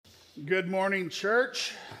Good morning,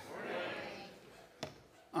 church. Good morning.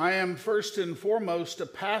 I am first and foremost a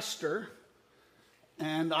pastor,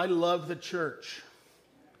 and I love the church.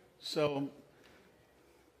 So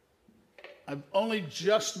I've only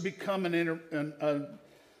just become an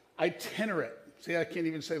itinerant. See, I can't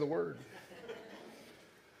even say the word.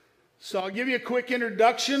 So I'll give you a quick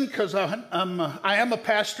introduction because I am a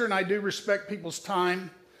pastor and I do respect people's time.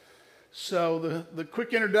 So the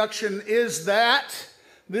quick introduction is that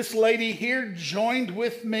this lady here joined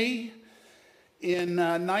with me in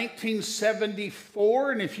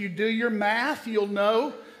 1974, and if you do your math, you'll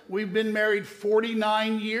know we've been married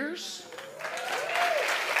 49 years.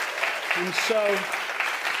 And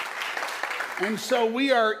so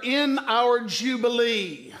we are in our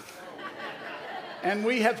Jubilee. And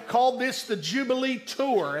we have called this the Jubilee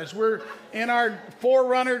Tour as we're in our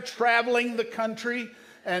Forerunner traveling the country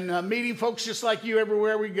and meeting folks just like you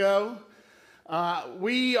everywhere we go.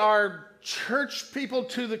 We are church people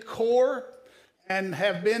to the core and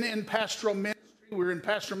have been in pastoral ministry. We were in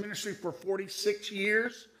pastoral ministry for 46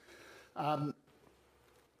 years. 2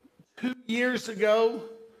 years ago,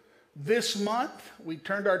 this month, we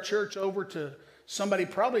turned our church over to somebody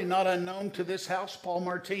probably not unknown to this house, Paul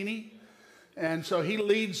Martini. And so he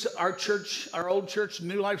leads our church, our old church,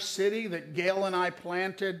 New Life City, that Gail and I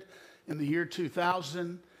planted in the year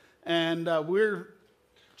 2000. And we're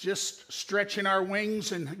just stretching our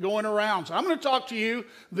wings and going around. So I'm going to talk to you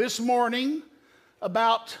this morning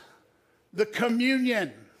about the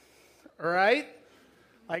communion. All right?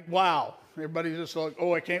 Like, wow. Everybody's just like,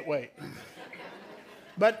 oh, I can't wait.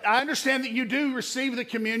 But I understand that you do receive the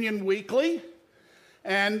communion weekly.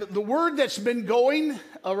 And the word that's been going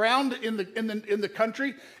around in the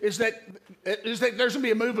country is that there's going to be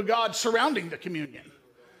a move of God surrounding the communion.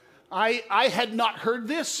 I had not heard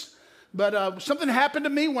this, but something happened to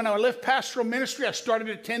me when I left pastoral ministry. I started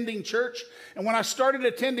attending church, and when I started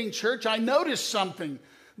attending church, I noticed something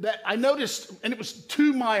and it was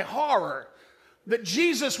to my horror, that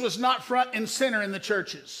Jesus was not front and center in the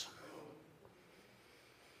churches.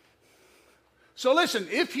 So listen,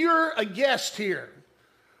 if you're a guest here,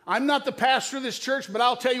 I'm not the pastor of this church, but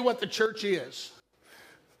I'll tell you what the church is.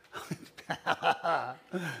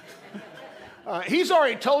 He's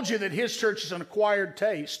already told you that his church is an acquired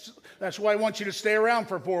taste. That's why I want you to stay around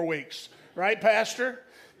for 4 weeks. Right, Pastor?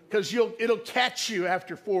 Because it'll catch you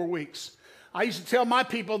after 4 weeks. I used to tell my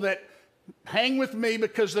people that hang with me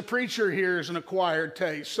because the preacher here is an acquired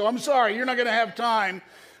taste. So I'm sorry, you're not going to have time.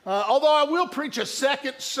 Although I will preach a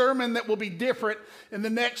second sermon that will be different in the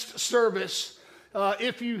next service.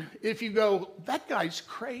 If you go, that guy's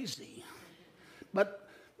crazy, but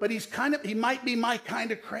he might be my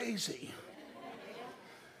kind of crazy.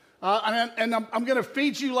 And I'm going to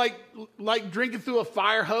feed you like drinking through a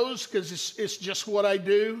fire hose because it's just what I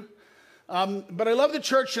do. But I love the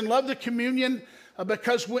church and love the communion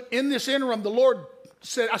because in this interim, the Lord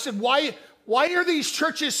said, I said, why are these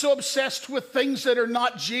churches so obsessed with things that are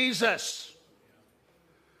not Jesus?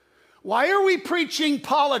 Why are we preaching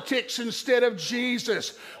politics instead of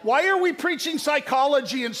Jesus? Why are we preaching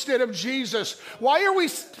psychology instead of Jesus? Why are we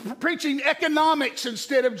preaching economics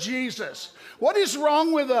instead of Jesus? What is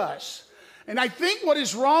wrong with us? And I think what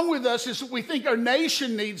is wrong with us is that we think our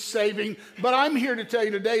nation needs saving, but I'm here to tell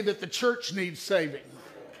you today that the church needs saving.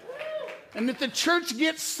 And if the church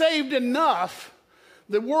gets saved enough,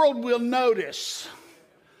 the world will notice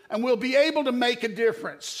and we'll be able to make a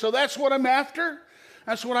difference. So that's what I'm after.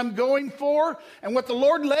 That's what I'm going for. And what the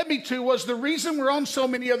Lord led me to was the reason we're on so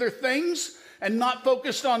many other things and not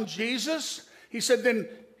focused on Jesus. He said, then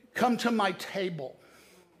come to my table.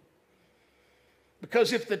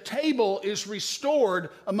 Because if the table is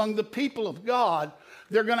restored among the people of God,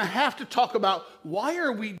 they're going to have to talk about, why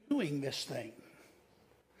are we doing this thing?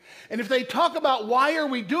 And if they talk about why are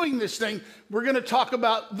we doing this thing, we're going to talk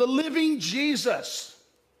about the living Jesus.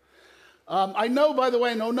 I know, by the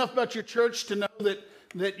way, I know enough about your church to know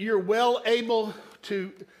that you're well able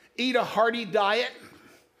to eat a hearty diet,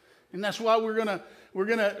 and that's why we're gonna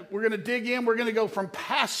dig in. We're gonna go from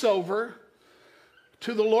Passover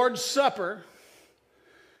to the Lord's Supper,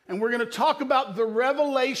 and we're gonna talk about the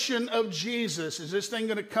revelation of Jesus. Is this thing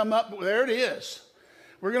gonna come up? There it is.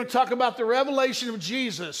 We're gonna talk about the revelation of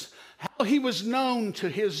Jesus, how he was known to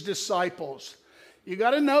his disciples. You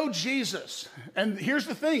got to know Jesus, and here's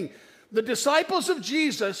the thing: the disciples of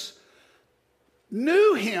Jesus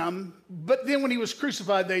knew him, but then when he was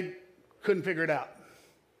crucified, they couldn't figure it out.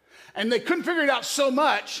 And they couldn't figure it out so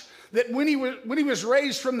much that when he was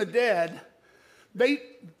raised from the dead, they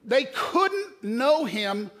couldn't know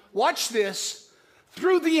him, watch this,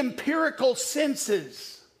 through the empirical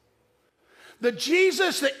senses. The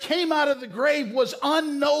Jesus that came out of the grave was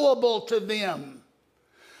unknowable to them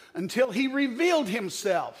until he revealed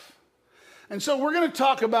himself. And so we're going to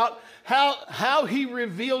talk about how he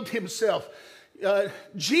revealed himself.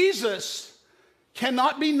 Jesus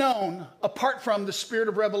cannot be known apart from the spirit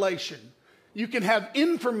of revelation. You can have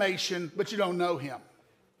information, but you don't know him.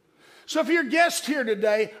 So if you're a guest here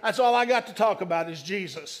today, that's all I got to talk about is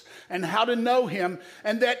Jesus and how to know him,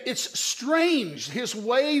 and that it's strange. His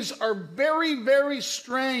ways are very, very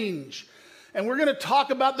strange. And we're going to talk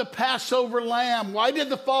about the Passover lamb. Why did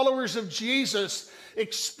the followers of Jesus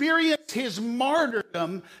experience his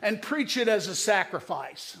martyrdom and preach it as a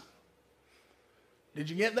sacrifice? Did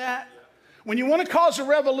you get that? When you want to cause a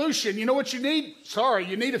revolution, you know what you need?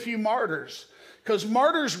 You need a few martyrs, because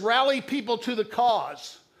martyrs rally people to the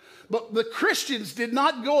cause. But the Christians did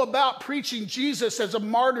not go about preaching Jesus as a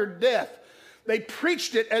martyred death. They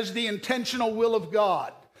preached it as the intentional will of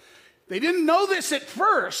God. They didn't know this at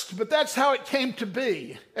first, but that's how it came to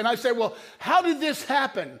be. And I say, well, how did this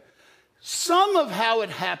happen? Some of how it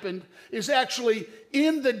happened is actually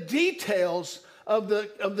in the details of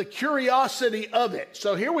the curiosity of it.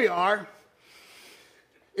 So here we are.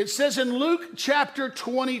 It says in Luke chapter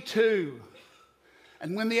 22,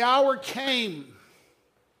 and when the hour came,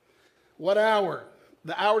 what hour?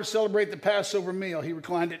 The hour to celebrate the Passover meal, he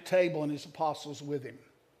reclined at table and his apostles with him.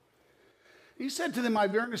 He said to them,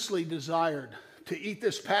 I've earnestly desired to eat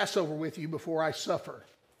this Passover with you before I suffer.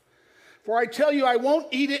 For I tell you, I won't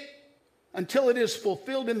eat it until it is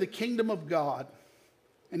fulfilled in the kingdom of God.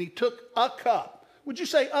 And he took a cup. Would you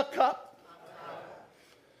say a cup?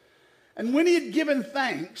 And when he had given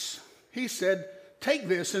thanks, he said, take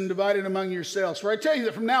this and divide it among yourselves. For I tell you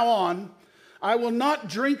that from now on, I will not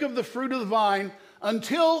drink of the fruit of the vine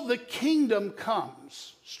until the kingdom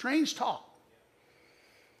comes. Strange talk.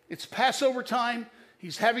 It's Passover time.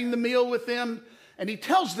 He's having the meal with them. And he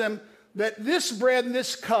tells them that this bread and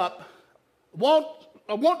this cup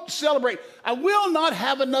I won't celebrate. I will not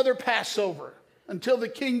have another Passover until the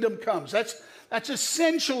kingdom comes. That's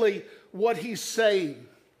essentially what he's saying.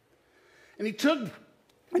 And he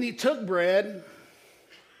took bread,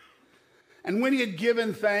 and when he had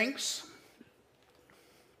given thanks,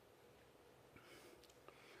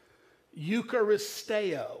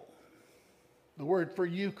 Eucharisteo, the word for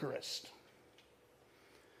Eucharist,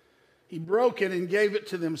 he broke it and gave it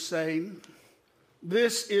to them, saying,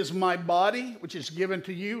 this is my body, which is given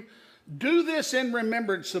to you. Do this in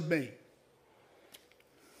remembrance of me.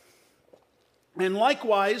 And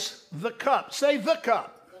likewise, the cup. Say the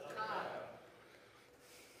cup.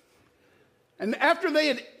 And after they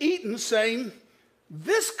had eaten, saying,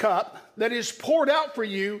 this cup that is poured out for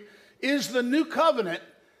you is the new covenant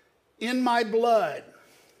in my blood.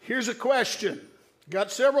 Here's a question.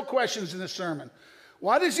 Got several questions in this sermon.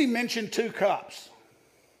 Why does he mention two cups?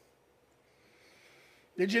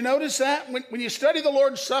 Did you notice that? When you study the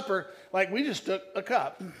Lord's Supper, like we just took a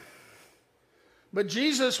cup. But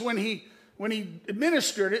Jesus, when he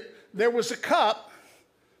administered it, there was a cup,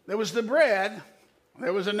 there was the bread,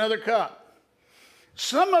 there was another cup.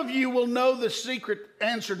 Some of you will know the secret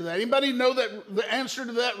answer to that. Anybody know the answer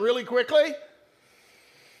to that really quickly?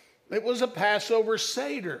 It was a Passover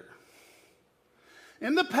Seder.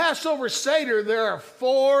 In the Passover Seder, there are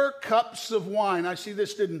 4 cups of wine. I see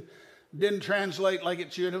this didn't translate like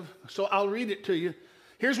it should have, so I'll read it to you.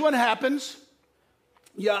 Here's what happens.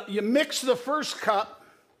 You mix the first cup.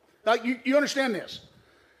 Now, you understand this.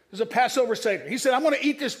 There's a Passover Seder. He said, I'm going to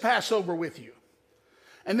eat this Passover with you.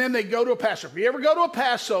 And then they go to a Passover. If you ever go to a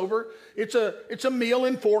Passover, it's a meal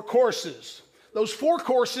in 4 courses. Those 4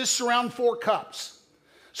 courses surround 4 cups.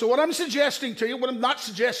 So what I'm suggesting to you, what I'm not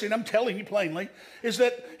suggesting, I'm telling you plainly, is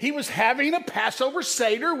that he was having a Passover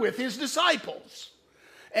Seder with his disciples.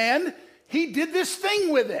 And he did this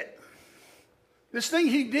thing with it. This thing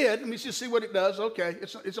he did, let me just see what it does. Okay,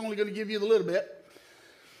 it's only going to give you a little bit.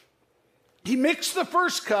 He mixed the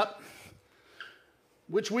first cup,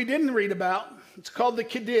 which we didn't read about. It's called the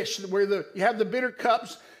Kaddish, where you have the bitter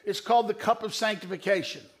cups. It's called the cup of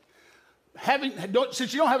sanctification.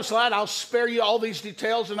 Since you don't have a slide, I'll spare you all these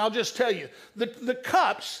details, and I'll just tell you. The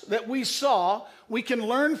cups that we saw, we can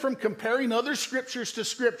learn from comparing other scriptures to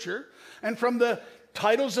scripture, and from the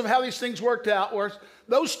titles of how these things worked out.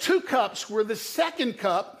 Those 2 cups were the second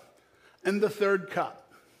cup and the third cup.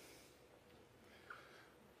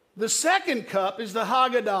 The second cup is the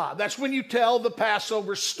Haggadah. That's when you tell the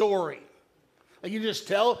Passover story. Like you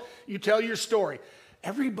tell your story.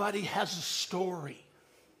 Everybody has a story.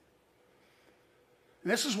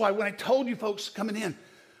 And this is why when I told you folks coming in,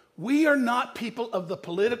 we are not people of the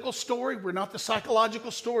political story. We're not the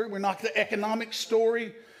psychological story. We're not the economic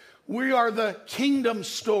story. We are the kingdom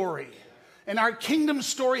story. And our kingdom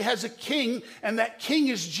story has a king, and that king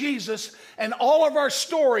is Jesus. And all of our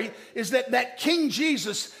story is that King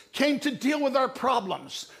Jesus came to deal with our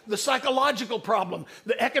problems. The psychological problem,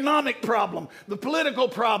 the economic problem, the political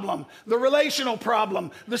problem, the relational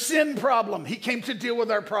problem, the sin problem. He came to deal with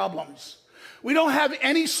our problems. We don't have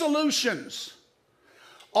any solutions.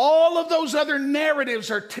 All of those other narratives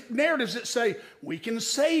are narratives that say, we can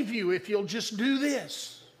save you if you'll just do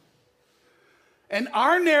this. And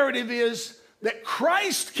our narrative is that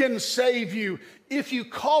Christ can save you if you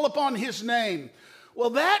call upon his name. Well,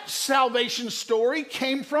 that salvation story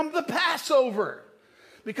came from the Passover.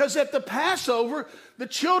 Because at the Passover, the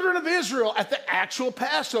children of Israel, at the actual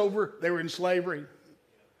Passover, they were in slavery.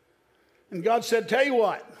 And God said, tell you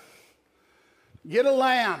what, get a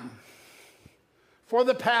lamb for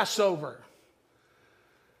the Passover.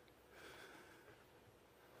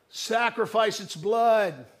 Sacrifice its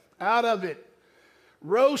blood out of it.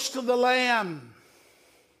 Roast the lamb.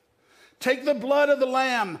 Take the blood of the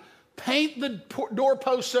lamb. Paint the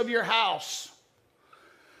doorposts of your house.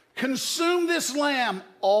 Consume this lamb,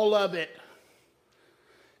 all of it.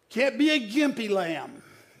 Can't be a gimpy lamb.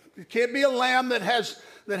 It can't be a lamb that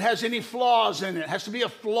has any flaws in it. It has to be a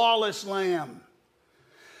flawless lamb.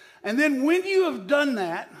 And then when you have done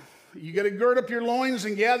that, you got to gird up your loins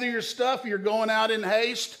and gather your stuff. You're going out in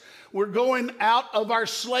haste. We're going out of our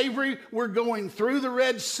slavery. We're going through the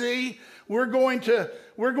Red Sea. We're going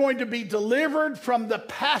to be delivered from the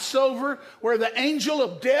Passover, where the angel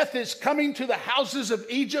of death is coming to the houses of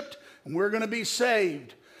Egypt, and we're going to be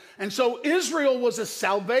saved. And so Israel was a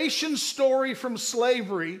salvation story from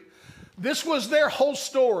slavery. This was their whole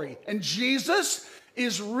story. And Jesus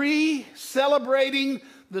is re-celebrating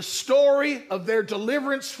the story of their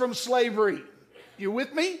deliverance from slavery. You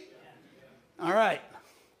with me? All right.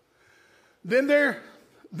 Then they're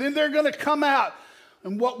going to come out.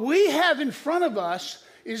 And what we have in front of us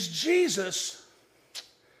is Jesus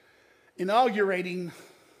inaugurating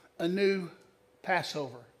a new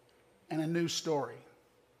Passover and a new story.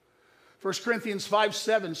 1 Corinthians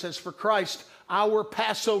 5:7 says, for Christ, our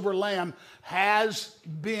Passover lamb, has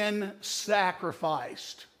been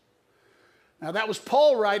sacrificed. Now that was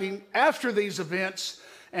Paul writing after these events,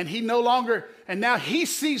 and now he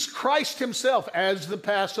sees Christ himself as the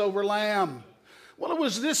Passover lamb. Well, it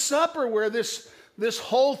was this supper where this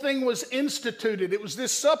whole thing was instituted. It was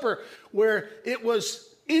this supper where it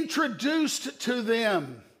was introduced to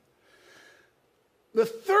them. The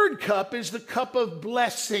third cup is the cup of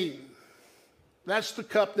blessing. That's the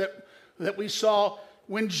cup that we saw.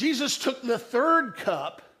 When Jesus took the third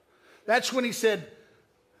cup, that's when he said,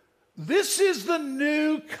 this is the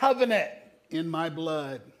new covenant in my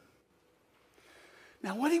blood.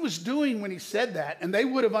 Now, what he was doing when he said that, and they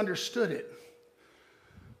would have understood it,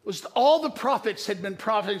 was all the prophets had been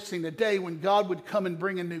prophesying the day when God would come and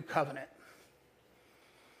bring a new covenant.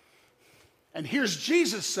 And here's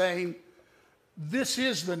Jesus saying, this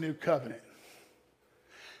is the new covenant.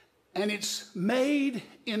 And it's made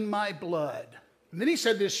in my blood. And then he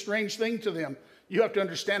said this strange thing to them. You have to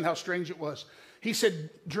understand how strange it was. He said,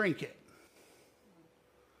 drink it.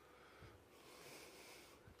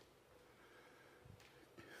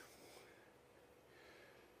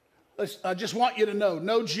 I just want you to know,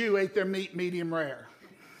 no Jew ate their meat medium rare.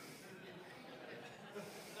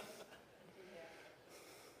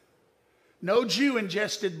 No Jew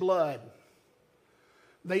ingested blood.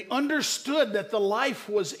 They understood that the life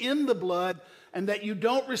was in the blood and that you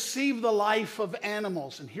don't receive the life of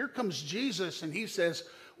animals. And here comes Jesus and he says,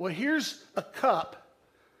 well, here's a cup.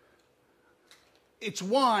 It's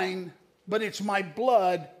wine, but it's my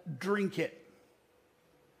blood. Drink it.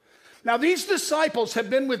 Now, these disciples have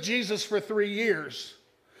been with Jesus for 3 years.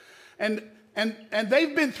 And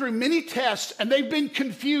they've been through many tests and they've been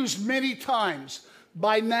confused many times.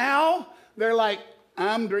 By now, they're like,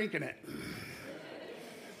 I'm drinking it.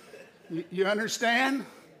 You understand?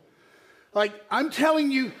 Like, I'm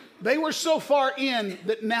telling you, they were so far in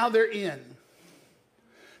that now they're in.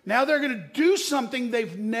 Now they're going to do something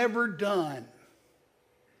they've never done.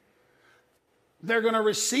 They're going to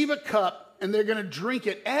receive a cup and they're going to drink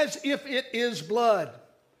it as if it is blood.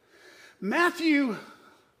 Matthew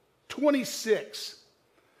 26.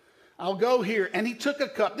 I'll go here. And he took a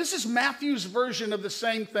cup. This is Matthew's version of the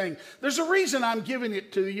same thing. There's a reason I'm giving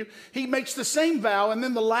it to you. He makes the same vow and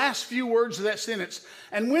then the last few words of that sentence.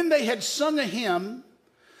 And when they had sung a hymn,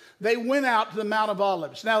 they went out to the Mount of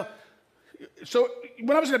Olives. Now, so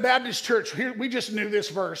when I was in a Baptist church, here we just knew this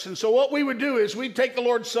verse. And so what we would do is we'd take the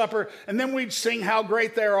Lord's Supper and then we'd sing how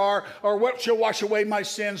great they are, or what shall wash away my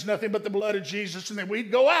sins, nothing but the blood of Jesus. And then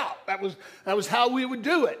we'd go out. That was how we would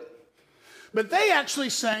do it. But they actually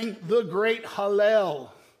sang the Great Hallel.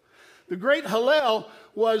 The Great Hallel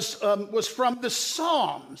was from the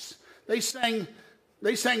Psalms. They sang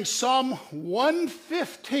Psalm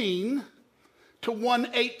 115 to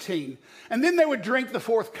 118. And then they would drink the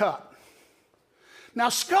fourth cup. Now,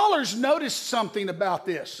 scholars noticed something about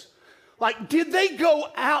this. Like, did they go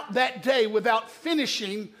out that day without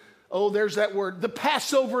finishing, oh, there's that word, the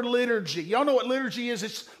Passover liturgy? Y'all know what liturgy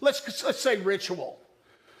is? Let's say ritual.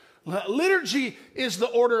 Liturgy is the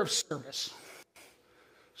order of service.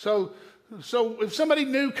 So if somebody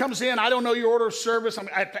new comes in, I don't know your order of service, I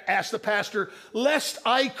have to ask the pastor, lest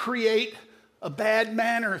I create a bad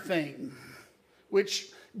manner thing,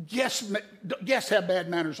 which guests have bad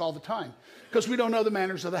manners all the time because we don't know the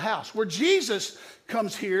manners of the house. Where Jesus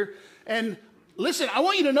comes here, and listen, I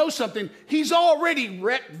want you to know something. He's already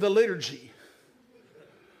wrecked the liturgy.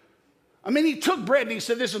 I mean, he took bread and he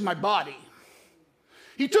said, this is my body.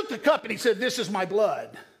 He took the cup and he said, this is my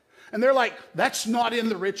blood. And they're like, that's not in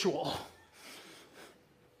the ritual.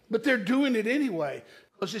 But they're doing it anyway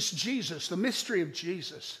because it's Jesus. The mystery of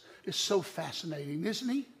Jesus is so fascinating, isn't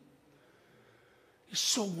he? He's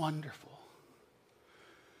so wonderful.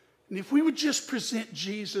 And if we would just present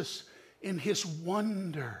Jesus in his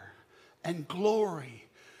wonder and glory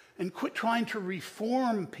and quit trying to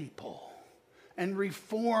reform people and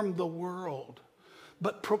reform the world,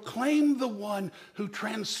 but proclaim the one who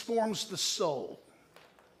transforms the soul,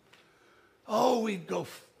 oh, we'd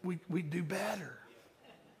do better.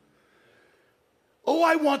 Oh,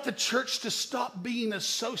 I want the church to stop being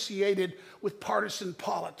associated with partisan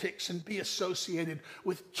politics and be associated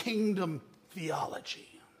with kingdom theology.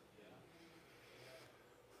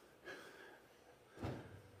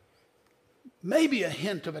 Maybe a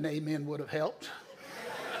hint of an amen would have helped.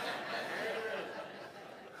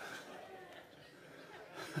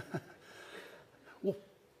 Well,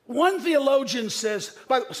 one theologian says,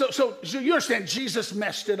 so you understand, Jesus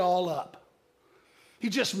messed it all up. He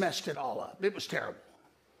just messed it all up. It was terrible.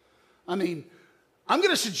 I mean, I'm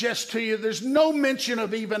going to suggest to you there's no mention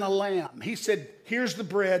of even a lamb. He said, here's the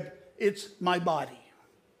bread, it's my body.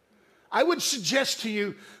 I would suggest to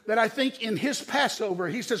you that I think in his Passover,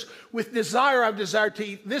 he says, with desire I've desired to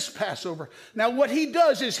eat this Passover. Now what he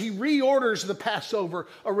does is he reorders the Passover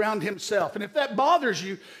around himself. And if that bothers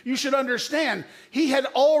you, you should understand he had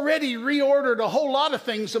already reordered a whole lot of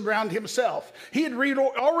things around himself. He had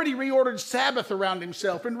already reordered Sabbath around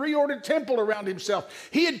himself and reordered temple around himself.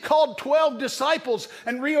 He had called 12 disciples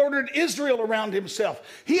and reordered Israel around himself.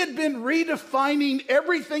 He had been redefining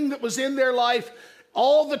everything that was in their life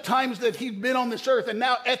all the times that he'd been on this earth. And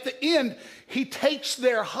now at the end, he takes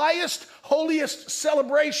their highest, holiest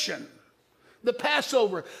celebration, the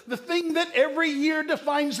Passover, the thing that every year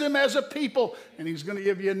defines them as a people, and he's going to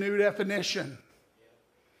give you a new definition.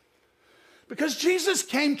 Because Jesus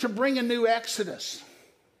came to bring a new exodus.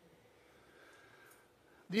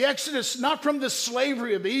 The exodus not from the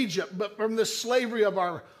slavery of Egypt, but from the slavery of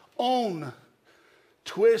our own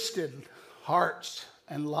twisted hearts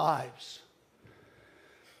and lives.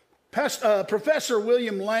 Professor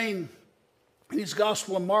William Lane, in his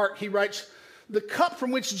Gospel of Mark, he writes, the cup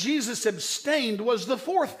from which Jesus abstained was the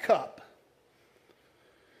fourth cup,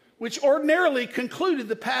 which ordinarily concluded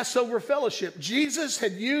the Passover fellowship. Jesus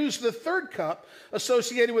had used the third cup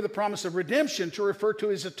associated with the promise of redemption to refer to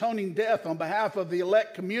his atoning death on behalf of the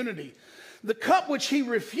elect community. The cup which he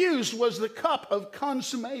refused was the cup of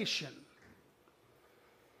consummation.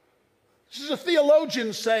 This is a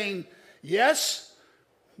theologian saying, yes,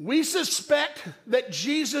 we suspect that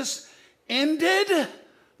Jesus ended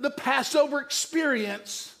the Passover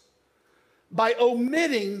experience by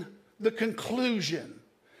omitting the conclusion.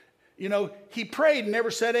 You know, he prayed and never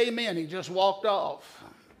said amen. He just walked off.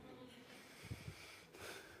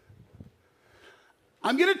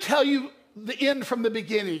 I'm going to tell you the end from the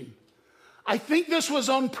beginning. I think this was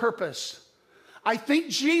on purpose. I think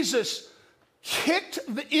Jesus kicked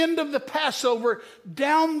the end of the Passover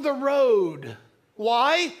down the road.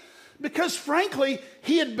 Why? Because frankly,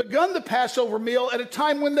 he had begun the Passover meal at a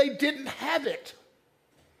time when they didn't have it.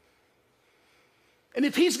 And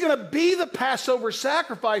if he's going to be the Passover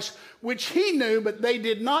sacrifice, which he knew but they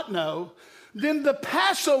did not know, then the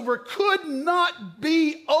Passover could not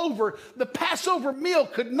be over. The Passover meal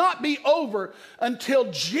could not be over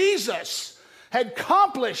until Jesus had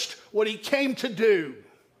accomplished what he came to do.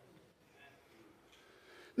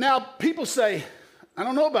 Now, people say, I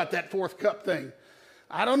don't know about that fourth cup thing.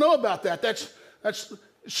 I don't know about that. That's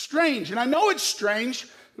strange. And I know it's strange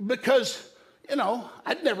because, you know,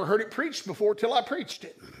 I'd never heard it preached before till I preached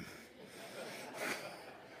it.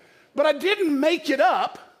 But I didn't make it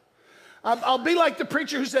up. I'll be like the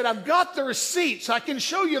preacher who said, I've got the receipts. I can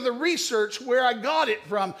show you the research where I got it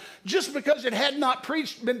from. Just because it had not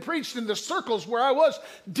been preached in the circles where I was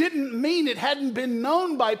didn't mean it hadn't been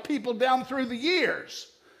known by people down through the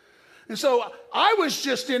years. And so I was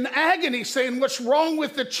just in agony saying, what's wrong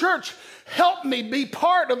with the church? Help me be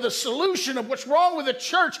part of the solution of what's wrong with the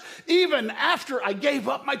church even after I gave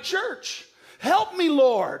up my church. Help me,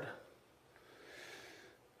 Lord.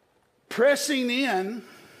 Pressing in,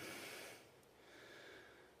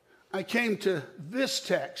 I came to this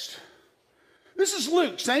text. This is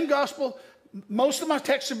Luke, same gospel. Most of my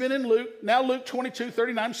texts have been in Luke. Now Luke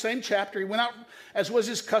 22:39, same chapter. He went out, as was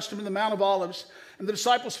his custom, in the Mount of Olives, and the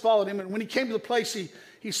disciples followed him. And when he came to the place,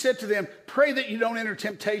 he said to them, pray that you don't enter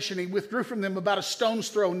temptation. He withdrew from them about a stone's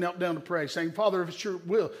throw and knelt down to pray, saying, Father, if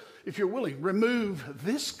you're willing, remove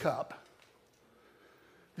this cup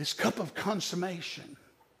of consummation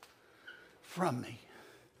from me.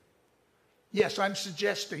 Yes, I'm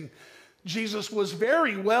suggesting Jesus was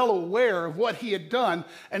very well aware of what he had done,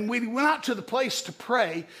 and when he went out to the place to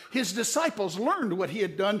pray, his disciples learned what he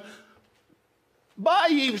had done by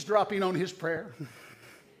eavesdropping on his prayer.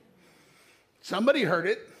 Somebody heard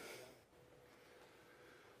it.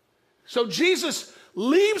 So Jesus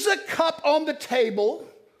leaves a cup on the table,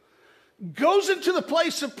 goes into the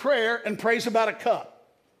place of prayer, and prays about a cup.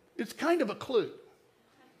 It's kind of a clue.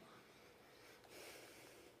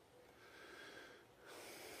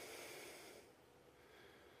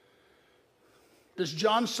 Does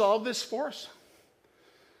John solve this for us?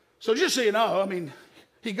 So just so you know,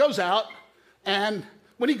 he goes out, and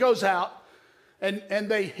when he goes out,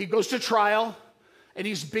 he goes to trial, and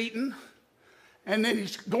he's beaten, and then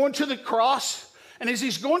he's going to the cross, and as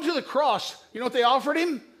he's going to the cross, you know what they offered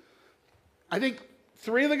him? I think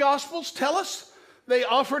 3 of the Gospels tell us they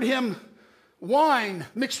offered him wine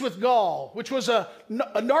mixed with gall, which was a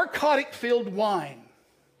narcotic-filled wine.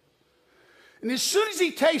 And as soon as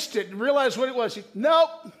he tasted and realized what it was,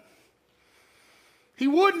 he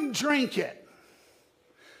wouldn't drink it.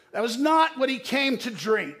 That was not what he came to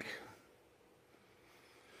drink.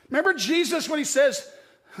 Remember Jesus when he says,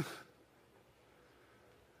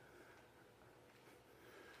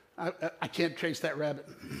 I can't chase that rabbit.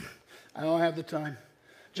 I don't have the time.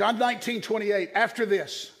 John 19:28, after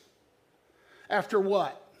this. After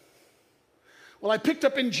what? Well, I picked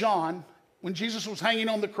up in John when Jesus was hanging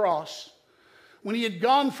on the cross, when he had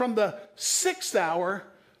gone from the 6th hour,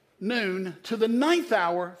 noon, to the 9th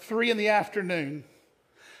hour, 3 in the afternoon,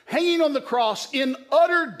 hanging on the cross in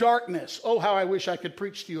utter darkness. Oh, how I wish I could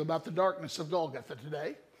preach to you about the darkness of Golgotha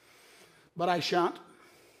today, but I shan't.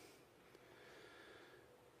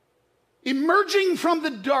 Emerging from the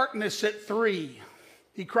darkness at 3,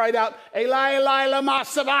 he cried out, Eli, Eli, lama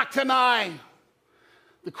sabachthani,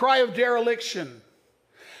 the cry of dereliction.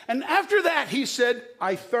 And after that, he said,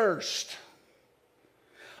 I thirst.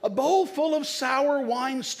 A bowl full of sour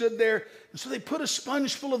wine stood there, and so they put a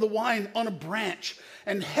sponge full of the wine on a branch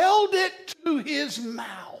and held it to his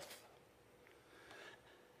mouth.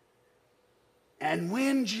 And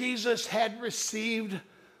when Jesus had received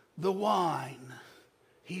the wine,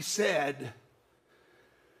 he said,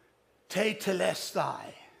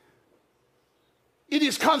 Tetelestai. It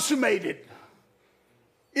is consummated.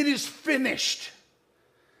 It is finished.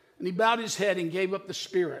 And he bowed his head and gave up the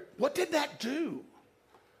spirit. What did that do?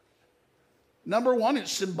 Number 1, it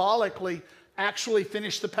symbolically actually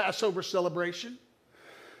finished the Passover celebration.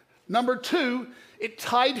 Number 2, it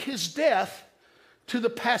tied his death to the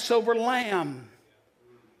Passover lamb.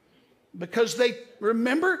 Because they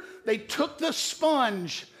took the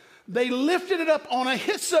sponge, they lifted it up on a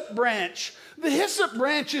hyssop branch. The hyssop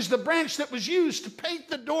branch is the branch that was used to paint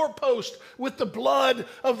the doorpost with the blood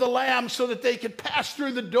of the lamb so that they could pass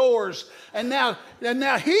through the doors. And now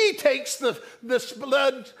he takes the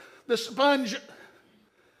sponge,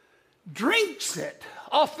 drinks it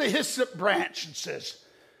off the hyssop branch and says,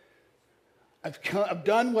 I've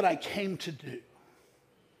done what I came to do.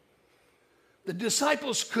 The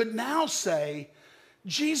disciples could now say,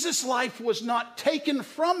 Jesus' life was not taken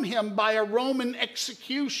from him by a Roman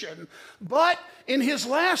execution, but in his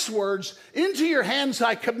last words, into your hands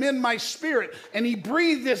I commend my spirit, and he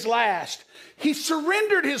breathed his last. He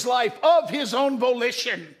surrendered his life of his own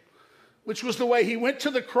volition, which was the way he went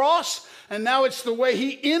to the cross, and now it's the way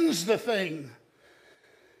he ends the thing.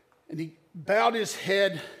 And he bowed his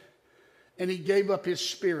head, and he gave up his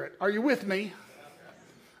spirit. Are you with me?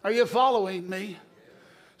 Are you following me?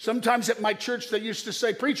 Sometimes at my church they used to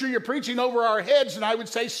say, preacher, you're preaching over our heads, and I would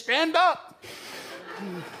say, stand up.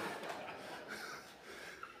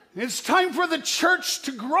 It's time for the church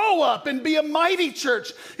to grow up and be a mighty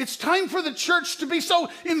church. It's time for the church to be so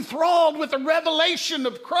enthralled with the revelation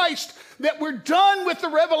of Christ that we're done with the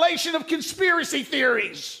revelation of conspiracy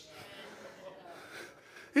theories.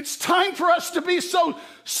 It's time for us to be so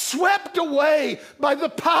swept away by the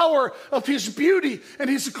power of His beauty and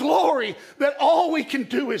His glory that all we can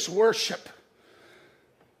do is worship.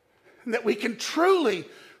 And that we can truly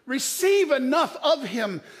receive enough of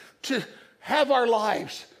Him to have our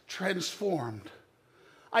lives transformed.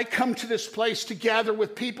 I come to this place to gather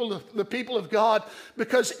with the people of God,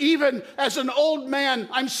 because even as an old man,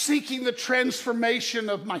 I'm seeking the transformation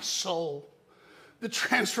of my soul, the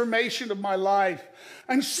transformation of my life.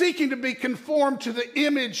 I'm seeking to be conformed to the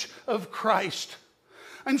image of Christ.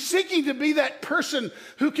 I'm seeking to be that person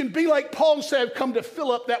who can be like Paul and say, I've come to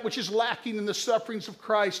fill up that which is lacking in the sufferings of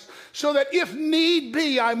Christ, so that if need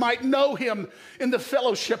be, I might know Him in the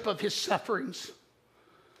fellowship of His sufferings.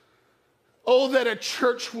 Oh, that a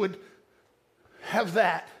church would have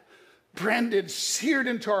that branded, seared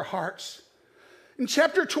into our hearts. In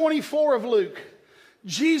chapter 24 of Luke,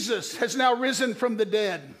 Jesus has now risen from the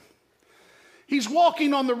dead. He's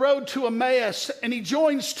walking on the road to Emmaus, and he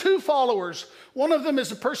joins two followers. One of them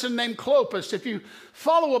is a person named Clopas. If you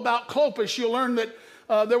follow about Clopas, you'll learn that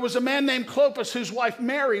there was a man named Clopas whose wife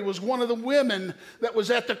Mary was one of the women that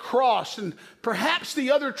was at the cross. And perhaps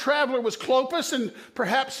the other traveler was Clopas and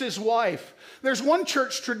perhaps his wife. There's one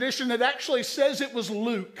church tradition that actually says it was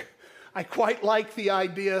Luke. I quite like the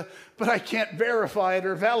idea, but I can't verify it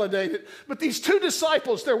or validate it. But these two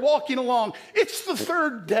disciples, they're walking along. It's the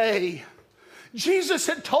third day. Jesus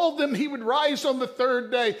had told them He would rise on the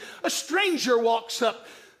third day. A stranger walks up.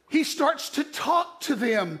 He starts to talk to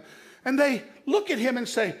them. And they look at Him and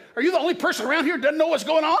say, are you the only person around here who doesn't know what's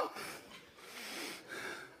going on?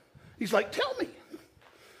 He's like, tell me.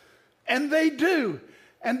 And they do.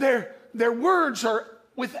 And their words are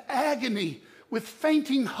with agony, with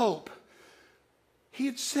fainting hope. He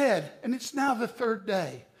had said, and it's now the third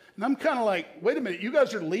day. And I'm kind of like, wait a minute, you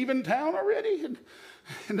guys are leaving town already?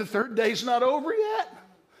 And the third day's not over yet?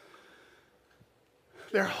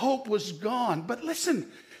 Their hope was gone. But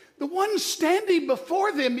listen, the one standing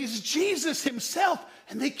before them is Jesus Himself,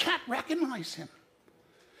 and they can't recognize Him.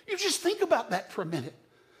 You just think about that for a minute.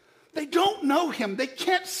 They don't know Him. They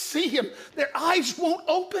can't see Him. Their eyes won't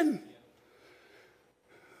open.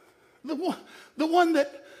 The one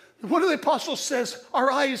that one of the apostles says,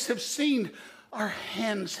 our eyes have seen, our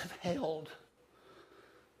hands have held.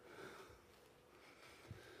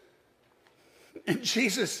 And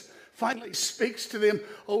Jesus finally speaks to them,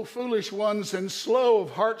 O foolish ones and slow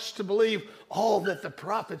of hearts to believe all that the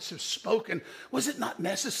prophets have spoken. Was it not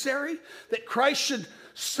necessary that Christ should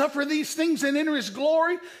suffer these things and enter His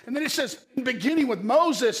glory? And then it says, beginning with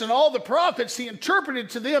Moses and all the prophets, He interpreted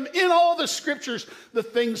to them in all the scriptures the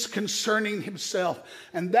things concerning Himself.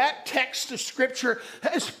 And that text of scripture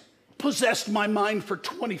has possessed my mind for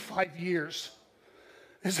 25 years.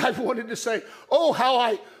 As I've wanted to say, oh, how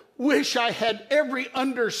I wish I had every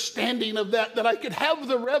understanding of that I could have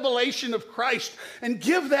the revelation of Christ and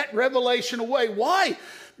give that revelation away. Why?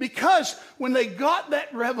 Because when they got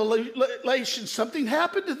that revelation, something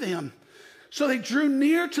happened to them. So they drew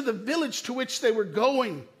near to the village to which they were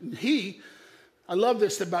going. And I love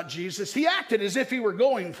this about Jesus, He acted as if He were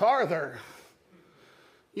going farther.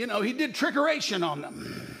 You know, He did trickeration on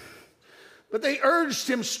them. But they urged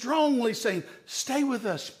Him strongly, saying, stay with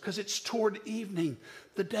us, because it's toward evening.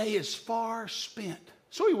 The day is far spent.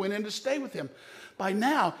 So He went in to stay with them. By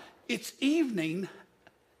now, it's evening,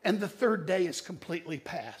 and the third day is completely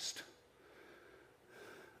past.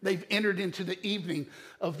 They've entered into the evening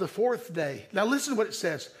of the fourth day. Now listen to what it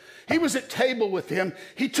says. He was at table with them.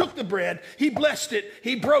 He took the bread. He blessed it.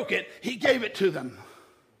 He broke it. He gave it to them.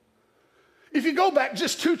 If you go back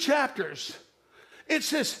just 2 chapters, it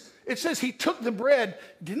says He took the bread.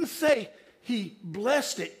 It didn't say He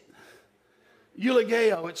blessed it.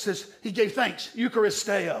 Eulogeo, it says He gave thanks.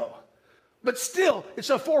 Eucharisteo. But still, it's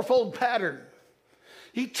a fourfold pattern.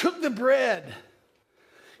 He took the bread.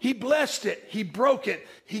 He blessed it. He broke it.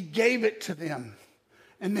 He gave it to them.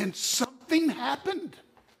 And then something happened.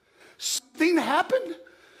 Something happened.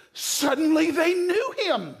 Suddenly they knew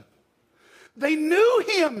Him. They knew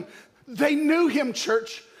Him. They knew Him,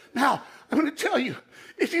 church. Now, I'm going to tell you,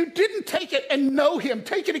 if you didn't take it and know Him,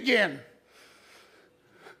 take it again.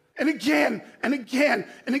 And again, and again,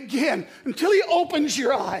 and again, until He opens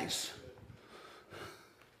your eyes.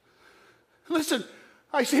 Listen,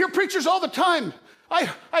 I hear preachers all the time. I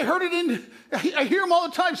heard it I hear them all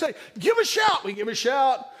the time say, give a shout. We give a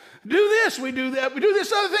shout. do this, we do that, we do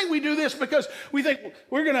this other thing, we do this because we think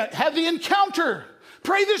we're going to have the encounter.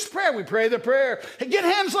 Pray this prayer, we pray the prayer. Get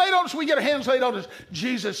hands laid on us, we get our hands laid on us.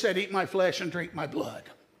 Jesus said, eat my flesh and drink my blood.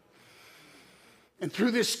 And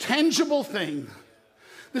through this tangible thing,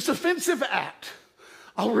 this offensive act,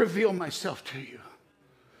 I'll reveal myself to you.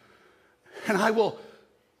 And I will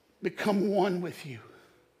become one with you.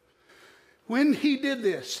 When he did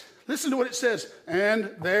this, listen to what it says.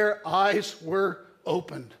 And their eyes were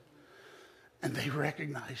opened. And they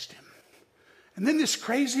recognized him. And then this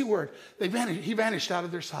crazy word, he vanished out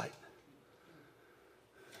of their sight.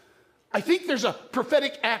 I think there's a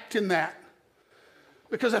prophetic act in that.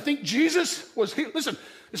 Because I think Jesus was here. Listen,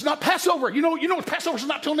 it's not Passover. You know Passover's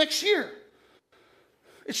not till next year.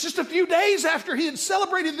 It's just a few days after he had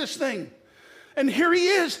celebrated this thing. And here he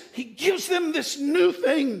is. He gives them this new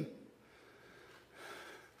thing.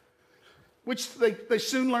 Which they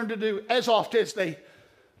soon learn to do as often as they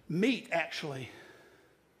meet, actually.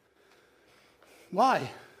 Why?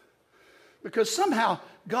 Because somehow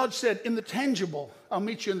God said, in the tangible, I'll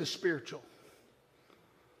meet you in the spiritual.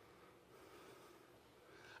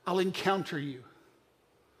 I'll encounter you.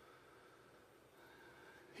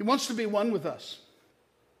 He wants to be one with us.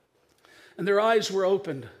 And their eyes were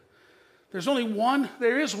opened.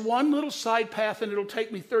 There is one little side path, and it'll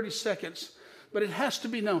take me 30 seconds, but it has to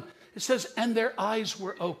be known. It says, and their eyes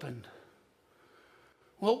were opened.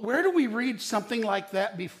 Well, where do we read something like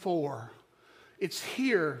that before? It's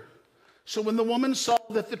here. So when the woman saw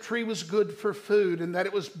that the tree was good for food and that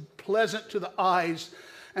it was pleasant to the eyes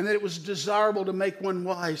and that it was desirable to make one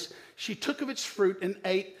wise, she took of its fruit and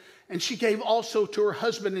ate, and she gave also to her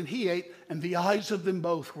husband, and he ate, and the eyes of them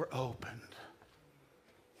both were opened.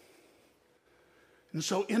 And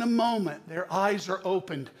so in a moment, their eyes are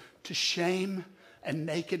opened to shame and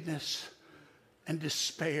nakedness and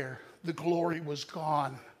despair. The glory was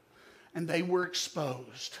gone, and they were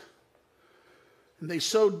exposed. And they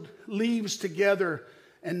sewed leaves together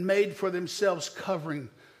and made for themselves covering.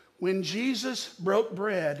 When Jesus broke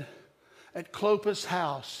bread at Clopas'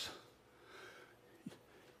 house,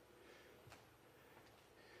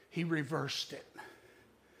 he reversed it.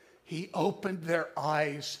 He opened their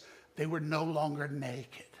eyes. They were no longer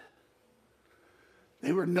naked.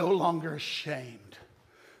 They were no longer ashamed.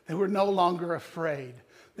 They were no longer afraid.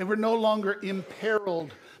 They were no longer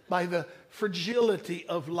imperiled by the fragility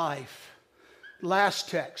of life. Last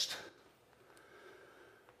text.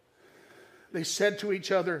 They said to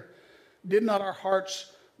each other, did not our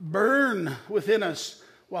hearts burn within us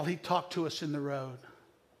while he talked to us in the road?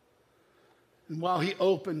 And while he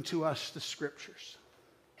opened to us the scriptures.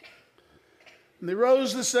 And they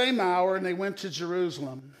rose the same hour and they went to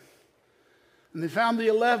Jerusalem. And they found the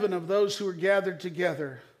 11 of those who were gathered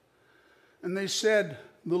together. And they said,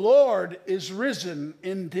 the Lord is risen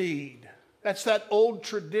indeed. That's that old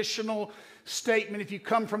traditional statement. If you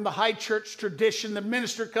come from the high church tradition, the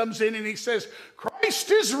minister comes in and he says, Christ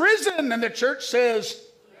is risen. And the church says,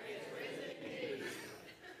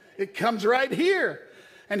 it comes right here.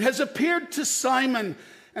 And has appeared to Simon.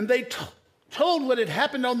 And they told what had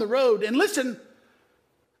happened on the road. And listen,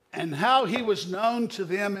 and how he was known to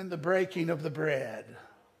them in the breaking of the bread.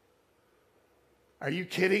 Are you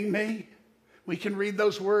kidding me? We can read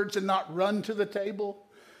those words and not run to the table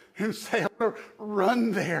and say, I'm going to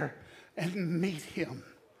run there and meet him.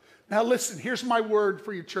 Now listen, here's my word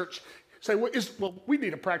for your church. Say, well, we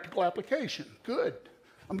need a practical application. Good.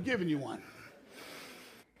 I'm giving you one.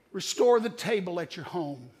 Restore the table at your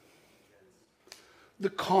home. The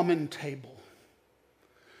common table.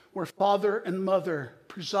 Where father and mother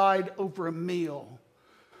preside over a meal.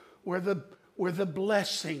 Where the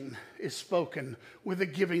blessing is spoken. Where the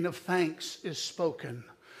giving of thanks is spoken.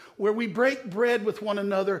 Where we break bread with one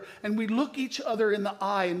another and we look each other in the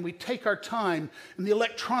eye and we take our time and the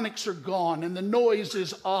electronics are gone and the noise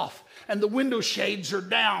is off and the window shades are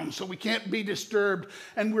down so we can't be disturbed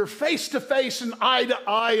and we're face to face and eye to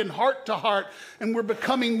eye and heart to heart and we're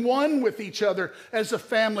becoming one with each other as a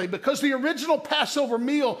family because the original Passover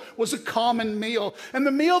meal was a common meal and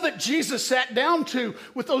the meal that Jesus sat down to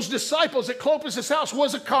with those disciples at Clopas' house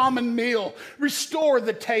was a common meal. Restore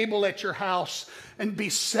the table at your house and be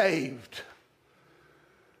saved.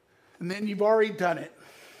 And then you've already done it.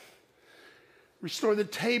 Restore the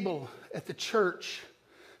table at the church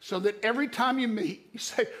so that every time you meet, you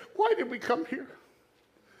say, why did we come here?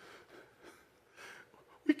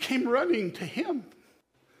 We came running to him,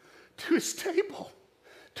 to his table,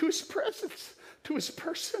 to his presence, to his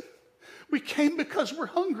person. We came because we're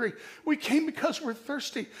hungry. We came because we're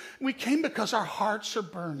thirsty. We came because our hearts are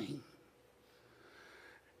burning.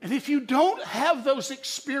 And if you don't have those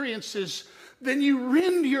experiences, then you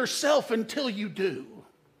rend yourself until you do.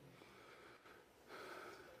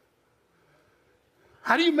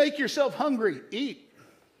 How do you make yourself hungry? Eat.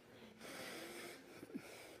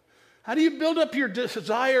 How do you build up your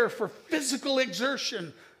desire for physical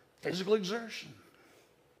exertion? Physical exertion.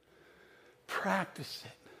 Practice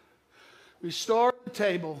it. Restore the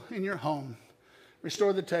table in your home.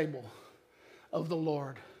 Restore the table of the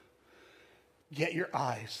Lord. Get your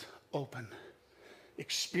eyes open.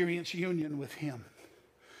 Experience union with Him.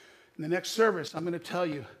 In the next service, I'm going to tell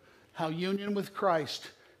you how union with Christ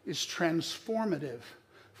is transformative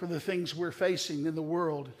for the things we're facing in the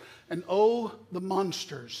world. And oh, the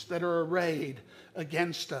monsters that are arrayed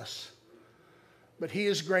against us. But He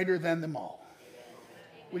is greater than them all.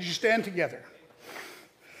 Would you stand together?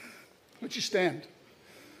 Would you stand?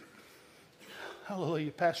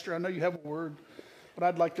 Hallelujah. Pastor, I know you have a word, but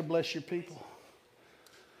I'd like to bless your people.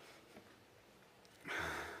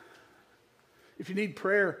 If you need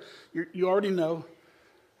prayer, you already know.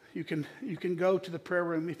 You can go to the prayer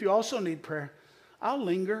room. If you also need prayer, I'll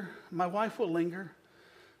linger. My wife will linger.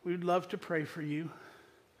 We'd love to pray for you.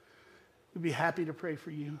 We'd be happy to pray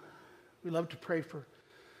for you. We love to pray for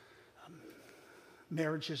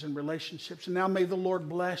marriages and relationships. And now may the Lord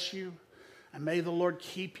bless you, and may the Lord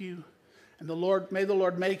keep you, and may the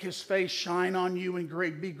Lord make His face shine on you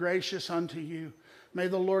and be gracious unto you. May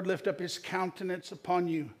the Lord lift up His countenance upon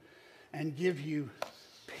you and give you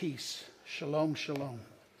peace. Shalom, shalom.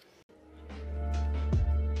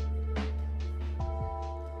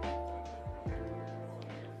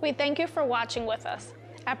 We thank you for watching with us.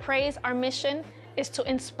 At Praise, our mission is to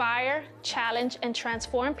inspire, challenge, and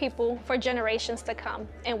transform people for generations to come.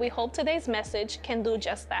 And we hope today's message can do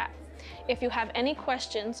just that. If you have any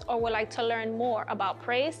questions or would like to learn more about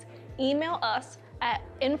Praise, email us at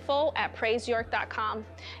info@praiseyork.com.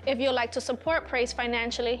 If you'd like to support Praise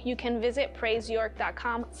financially, you can visit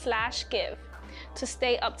praiseyork.com/give. To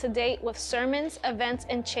stay up to date with sermons, events,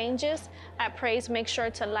 and changes at Praise, make sure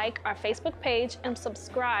to like our Facebook page and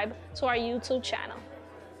subscribe to our YouTube channel.